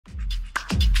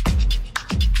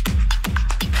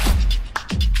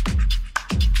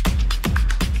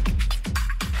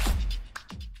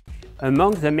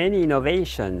Among the many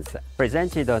innovations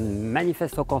presented on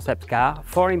Manifesto concept car,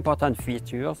 4 important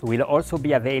features will also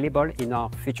be available in our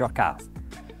future cars.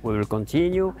 We will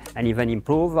continue and even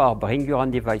improve our bring your own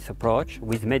device approach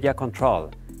with media control,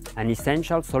 an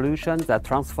essential solution that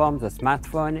transforms the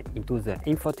smartphone into the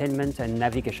infotainment and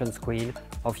navigation screen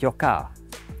of your car.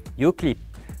 UClip,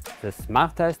 the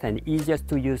smartest and easiest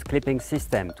to use clipping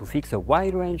system to fix a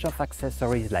wide range of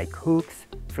accessories like hooks,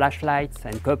 flashlights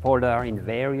and cup holder in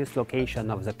various locations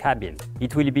of the cabin.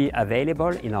 It will be available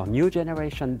in our new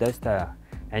generation Duster,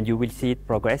 and you will see it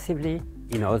progressively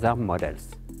in other models.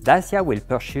 Dacia will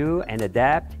pursue and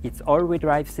adapt its all-wheel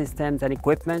drive systems and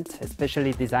equipment,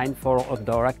 especially designed for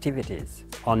outdoor activities.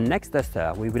 On next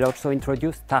Duster, we will also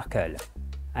introduce Tarkle,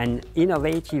 an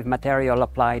innovative material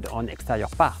applied on exterior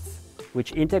parts,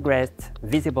 which integrates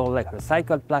visible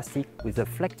recycled plastic with a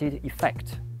flected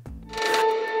effect.